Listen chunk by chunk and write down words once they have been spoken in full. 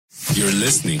You're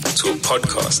listening to a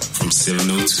podcast from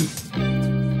 702.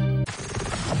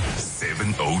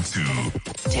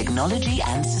 702. Technology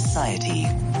and Society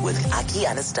with Aki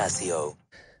Anastasio.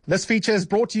 This feature is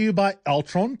brought to you by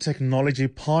Altron, technology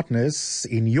partners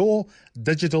in your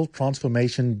digital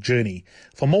transformation journey.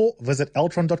 For more, visit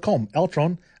altron.com.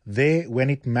 Altron, there when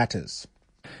it matters.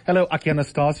 Hello, Aki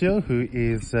Anastasio, who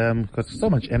is got so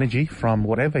much energy from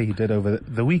whatever he did over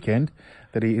the weekend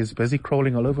that he is busy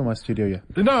crawling all over my studio here.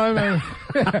 No,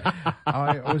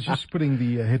 I was just putting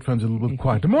the headphones a little bit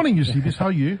quiet. Good morning, Eusebius. How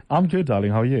are you? I'm good,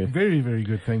 darling. How are you? Very, very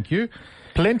good, thank you.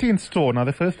 Plenty in store. Now,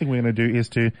 the first thing we're going to do is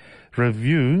to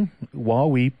review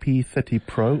Huawei P30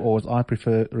 Pro, or as I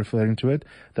prefer referring to it,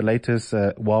 the latest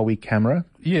Huawei camera.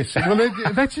 Yes, well,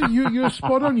 that's you're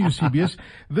spot on, Eusebius.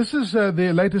 This is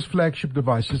their latest flagship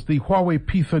device. It's the Huawei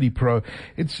P30 Pro.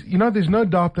 It's, there's no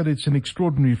doubt that it's an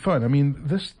extraordinary phone. I mean,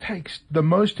 this takes the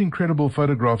most incredible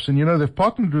photographs, and they've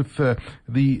partnered with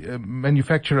the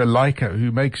manufacturer Leica,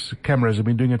 who makes cameras. Have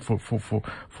been doing it for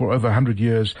over 100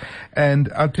 years,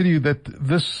 and I'll tell you that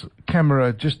this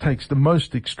camera just takes the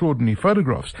most extraordinary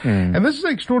photographs. And this is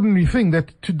an extraordinary thing,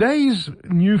 that today's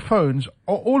new phones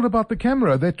are all about the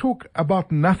camera. They talk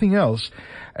about nothing else.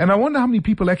 And I wonder how many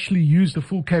people actually use the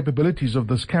full capabilities of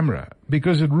this camera,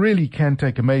 because it really can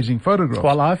take amazing photographs.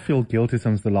 Well, I feel guilty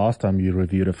since the last time you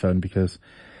reviewed a phone, because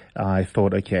I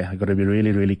thought, okay, I got to be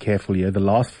really, really careful here. The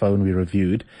last phone we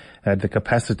reviewed had the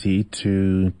capacity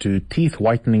to teeth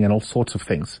whitening and all sorts of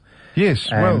things. Yes,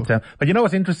 but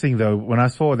what's interesting though, when I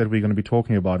saw that we're going to be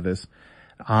talking about this,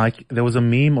 there was a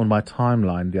meme on my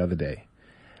timeline the other day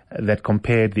that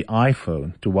compared the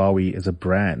iPhone to Huawei as a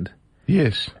brand.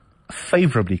 Yes.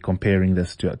 Favorably comparing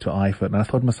this to iPhone. And I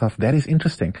thought to myself, that is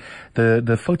interesting.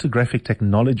 The photographic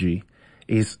technology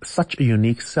is such a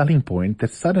unique selling point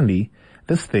that suddenly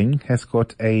this thing has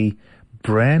got a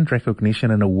brand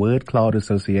recognition and a word cloud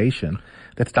association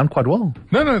that's done quite well.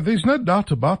 No, there's no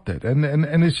doubt about that.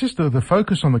 And it's just the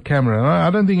focus on the camera. And I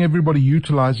don't think everybody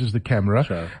utilizes the camera.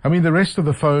 Sure. I mean, the rest of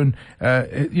the phone,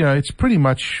 it's pretty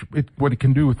much what it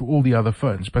can do with all the other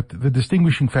phones. But the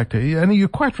distinguishing factor, and you're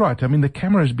quite right. I mean, the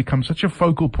camera has become such a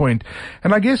focal point.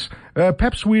 And I guess,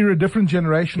 perhaps we're a different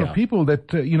generation of people that,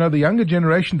 the younger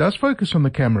generation does focus on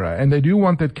the camera. And they do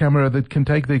want that camera that can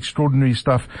take the extraordinary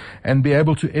stuff and be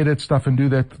able to edit stuff and do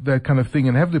that kind of thing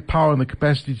and have the power and the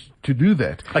capacity to do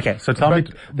that. Okay, so tell me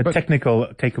the technical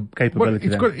capability.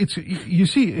 Well, you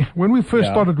see, when we first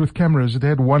started with cameras, it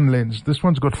had one lens. This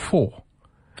one's got four.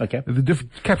 Okay.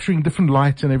 Capturing different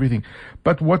lights and everything.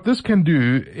 But what this can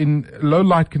do in low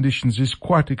light conditions is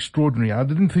quite extraordinary. I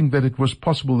didn't think that it was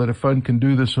possible that a phone can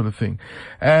do this sort of thing.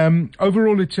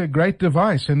 Overall, it's a great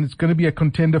device, and it's going to be a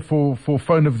contender for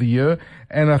phone of the year.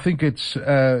 And I think it's,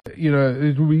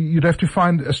 you'd have to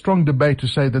find a strong debate to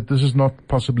say that this is not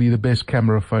possibly the best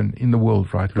camera phone in the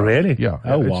world right now. Really? Yeah.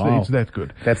 Oh, wow. It's that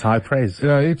good. That's high praise.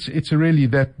 It's really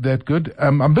that good.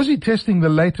 I'm busy testing the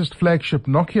latest flagship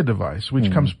Nokia device, which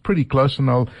comes pretty close, and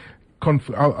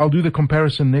I'll do the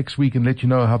comparison next week and let you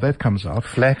know how that comes out.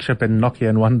 Flagship and Nokia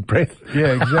in one breath.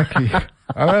 Yeah, exactly.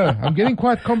 I know. I'm getting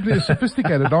quite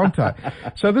sophisticated, aren't I?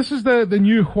 So this is the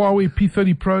new Huawei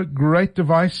P30 Pro. Great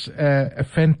device, a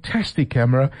fantastic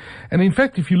camera. And in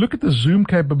fact, if you look at the zoom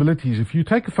capabilities, if you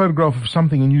take a photograph of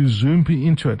something and you zoom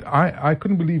into it, I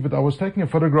couldn't believe it. I was taking a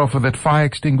photograph of that fire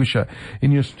extinguisher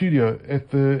in your studio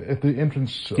at the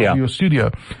entrance of your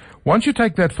studio. Once you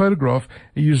take that photograph,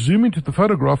 you zoom into the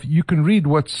photograph, you can read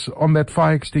what's on that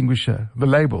fire extinguisher, the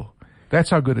label. That's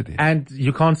how good it is. And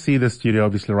you can't see the studio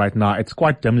obviously right now. It's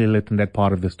quite dimly lit in that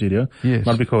part of the studio. Yes.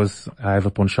 Not because I have a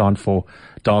penchant for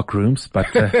dark rooms, but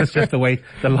it's just the way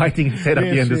the lighting is set up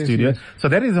here in the studio. Yes. So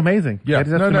that is amazing. Yeah. That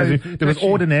is amazing. Because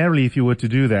ordinarily, if you were to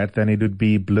do that, then it would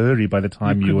be blurry by the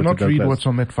time you were to go could not read close. What's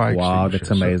on that fire extinguisher. Wow,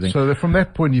 that's amazing. So from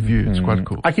that point of view, it's quite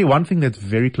cool. Actually, one thing that's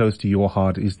very close to your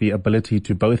heart is the ability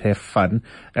to both have fun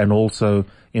and also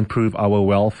improve our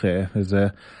welfare. There's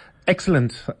a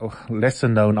excellent lesser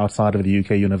known outside of the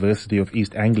UK University of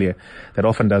East Anglia that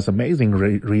often does amazing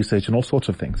research and all sorts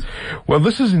of things. Well,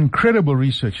 this is incredible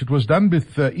research. It was done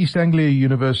with East Anglia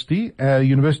University,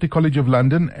 University College of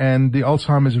London, and the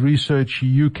Alzheimer's Research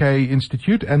UK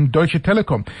Institute and Deutsche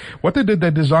Telekom. What they did,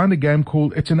 they designed a game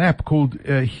it's an app called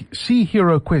Sea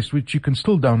Hero Quest, which you can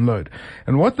still download.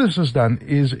 And what this has done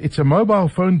is it's a mobile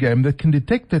phone game that can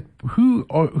detect that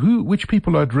which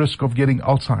people are at risk of getting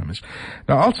Alzheimer's.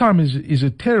 Now, Alzheimer's is a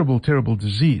terrible, terrible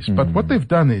disease, but what they've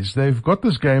done is they've got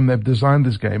this game, they've designed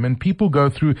this game, and people go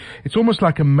through, it's almost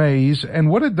like a maze, and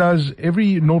what it does,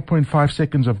 every 0.5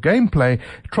 seconds of gameplay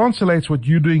translates what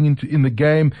you're doing in the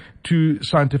game to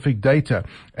scientific data.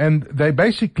 And they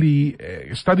basically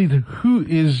studied who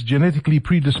is genetically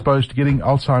predisposed to getting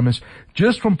Alzheimer's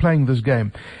just from playing this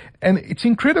game. And it's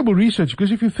incredible research,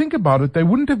 because if you think about it, they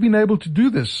wouldn't have been able to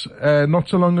do this not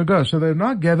so long ago. So they've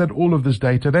now gathered all of this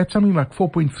data. That's something like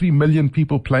 4.3 million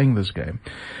people playing this game.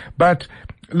 But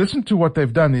listen to what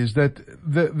they've done is that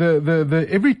the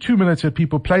every 2 minutes that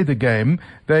people play the game,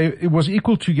 it was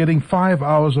equal to getting 5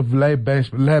 hours of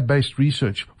lab-based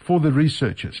research for the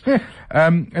researchers.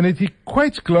 And it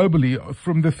equates globally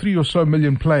from the 3 or so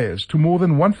million players to more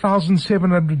than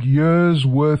 1,700 years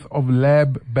worth of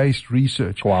lab-based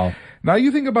research. Wow. Now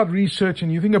you think about research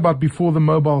and you think about before the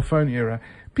mobile phone era,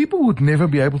 people would never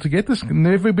be able to get this,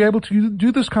 never be able to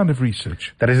do this kind of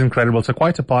research. That is incredible. So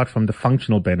quite apart from the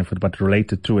functional benefit, but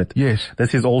related to it. Yes.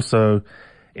 This is also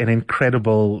an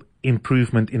incredible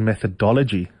improvement in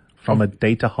methodology from a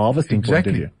data harvesting point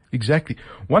of view. Exactly.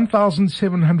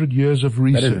 1,700 years of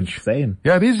research. That is insane.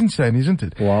 Yeah, it is insane, isn't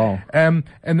it? Wow. And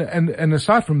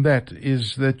aside from that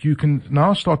is that you can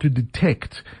now start to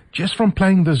detect just from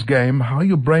playing this game how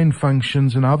your brain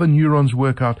functions and how the neurons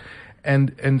work out.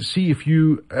 And see if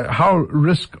you, how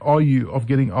risk are you of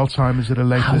getting Alzheimer's at a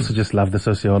later? I also just love the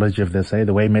sociology of this,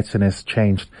 the way medicine has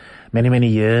changed. Many, many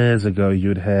years ago,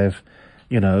 you'd have,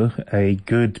 a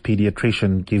good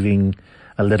pediatrician giving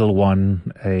a little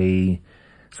one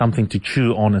something to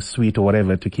chew on, a sweet or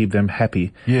whatever, to keep them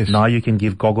happy. Yes. Now you can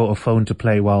give Gogo a phone to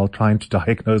play while trying to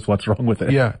diagnose what's wrong with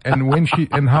it. Yeah, and when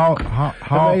how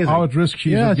at risk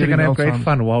she is of getting she can have Alzheimer's. great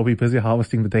fun while we're busy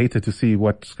harvesting the data to see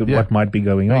what might be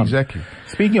going on. Exactly.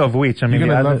 Speaking of which,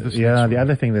 the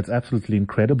other thing that's absolutely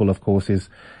incredible, of course, is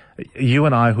you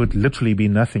and I would literally be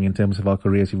nothing in terms of our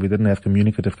careers if we didn't have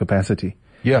communicative capacity.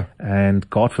 Yeah. And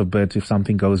God forbid if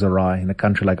something goes awry in a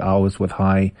country like ours with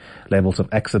high levels of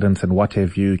accidents and what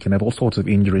have you, can have all sorts of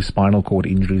injuries, spinal cord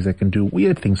injuries that can do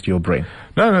weird things to your brain.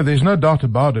 No, there's no doubt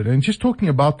about it. And just talking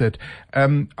about that, I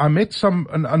read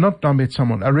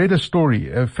a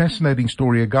story, a fascinating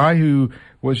story, a guy who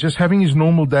was just having his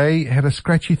normal day, had a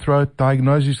scratchy throat,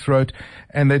 diagnosed his throat,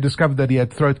 and they discovered that he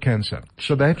had throat cancer.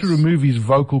 So they had to remove his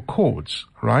vocal cords,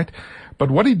 right? But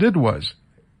what he did was,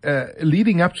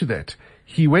 leading up to that,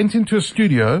 he went into a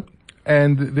studio,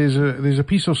 and there's a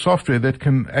piece of software that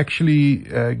can actually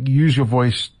use your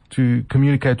voice to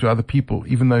communicate to other people,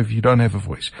 even though if you don't have a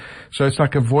voice. So it's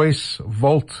like a voice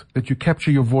vault that you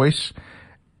capture your voice,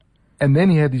 and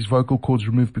then he had his vocal cords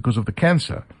removed because of the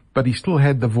cancer. But he still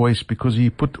had the voice because he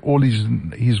put all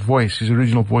his voice, his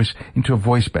original voice, into a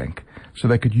voice bank. So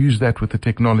they could use that with the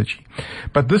technology.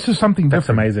 But this is something different. That's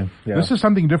amazing. Yeah. This is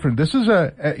something different. This is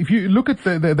if you look at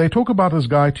they talk about this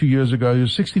guy 2 years ago. He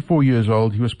was 64 years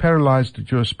old. He was paralyzed due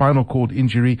to a spinal cord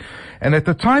injury. And at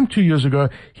the time 2 years ago,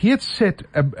 he had set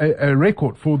a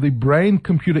record for the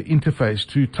brain-computer interface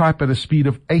to type at a speed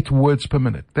of 8 words per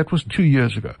minute. That was 2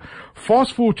 years ago.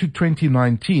 Fast forward to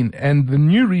 2019, and the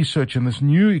new research and this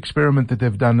new experiment that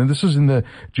they've done, and this is in the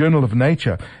Journal of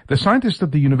Nature, the scientists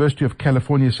at the University of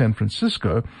California, San Francisco,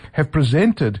 have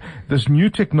presented this new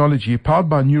technology powered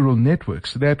by neural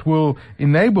networks that will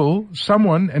enable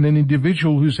someone and an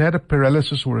individual who's had a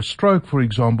paralysis or a stroke, for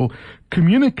example,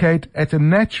 communicate at a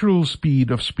natural speed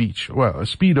of speech, a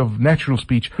speed of natural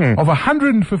speech of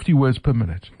 150 words per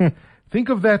minute. Think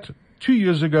of that. 2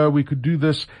 years ago, we could do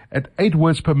this at 8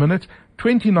 words per minute.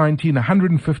 2019,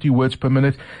 150 words per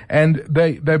minute. And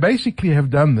they basically have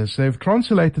done this. They've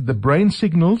translated the brain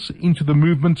signals into the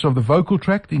movements of the vocal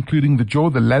tract, including the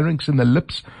jaw, the larynx, and the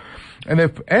lips. And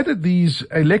they've added these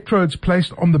electrodes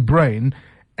placed on the brain,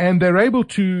 and they're able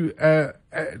to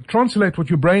translate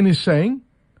what your brain is saying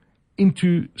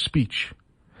into speech.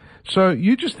 So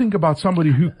you just think about somebody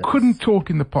who couldn't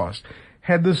talk in the past,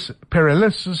 had this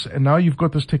paralysis, and now you've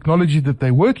got this technology that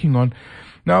they're working on.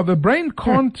 Now the brain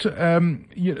can't,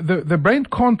 the brain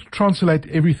can't translate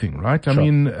everything, right? I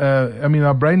mean,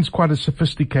 our brain's quite a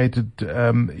sophisticated.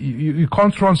 You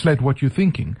can't translate what you're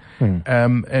thinking,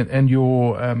 and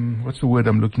your what's the word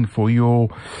I'm looking for? It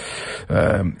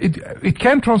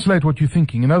can translate what you're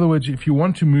thinking. In other words, if you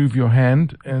want to move your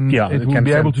hand, and it will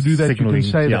be able to do that, you can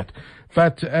say that.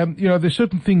 But, there's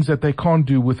certain things that they can't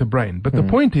do with the brain. But the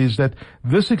point is that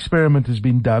this experiment has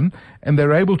been done, and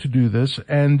they're able to do this,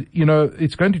 and,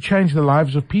 it's going to change the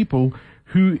lives of people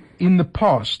who in the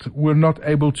past were not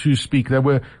able to speak. They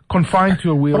were confined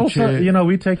to a wheelchair. But also,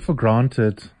 we take for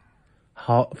granted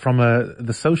how, from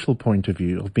the social point of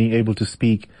view of being able to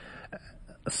speak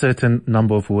a certain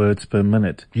number of words per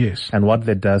minute. Yes. And what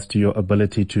that does to your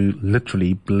ability to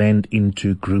literally blend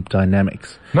into group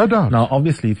dynamics. No doubt. Now,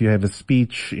 obviously, if you have a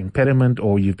speech impediment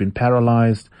or you've been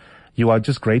paralyzed, you are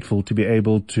just grateful to be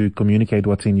able to communicate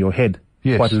what's in your head.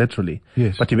 Yes. Quite literally.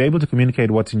 Yes. But to be able to communicate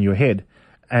what's in your head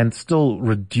and still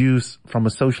reduce from a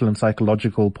social and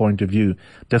psychological point of view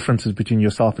differences between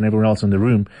yourself and everyone else in the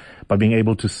room by being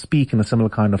able to speak in a similar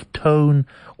kind of tone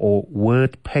or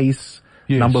word pace,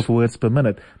 yes. number of words per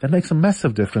minute, that makes a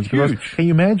massive difference. Huge. Because can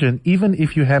you imagine, even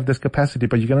if you have this capacity,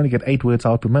 but you can only get 8 words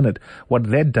out per minute, what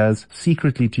that does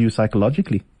secretly to you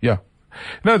psychologically? Yeah.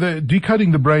 No, the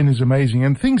decoding the brain is amazing.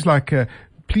 And things like,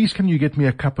 please can you get me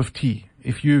a cup of tea?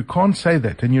 If you can't say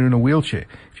that and you're in a wheelchair,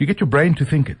 if you get your brain to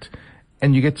think it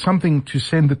and you get something to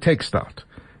send the text out,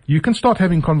 you can start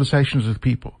having conversations with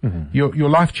people. Mm-hmm. Your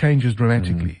life changes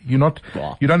dramatically.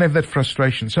 Mm-hmm. You don't have that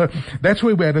frustration. So that's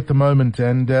where we're at the moment,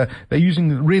 and they're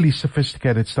using really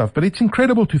sophisticated stuff. But it's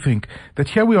incredible to think that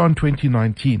here we are in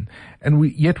 2019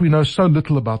 and yet we know so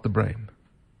little about the brain.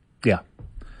 Yeah.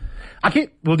 Okay,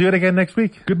 we'll do it again next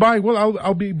week. Goodbye. Well,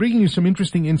 I'll be bringing you some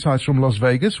interesting insights from Las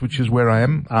Vegas, which is where I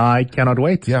am. I cannot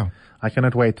wait. Yeah. I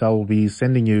cannot wait. I'll be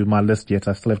sending you my list yet.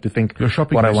 I still have to think Your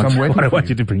shopping what I list. want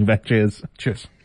you to bring back. Cheers. Cheers.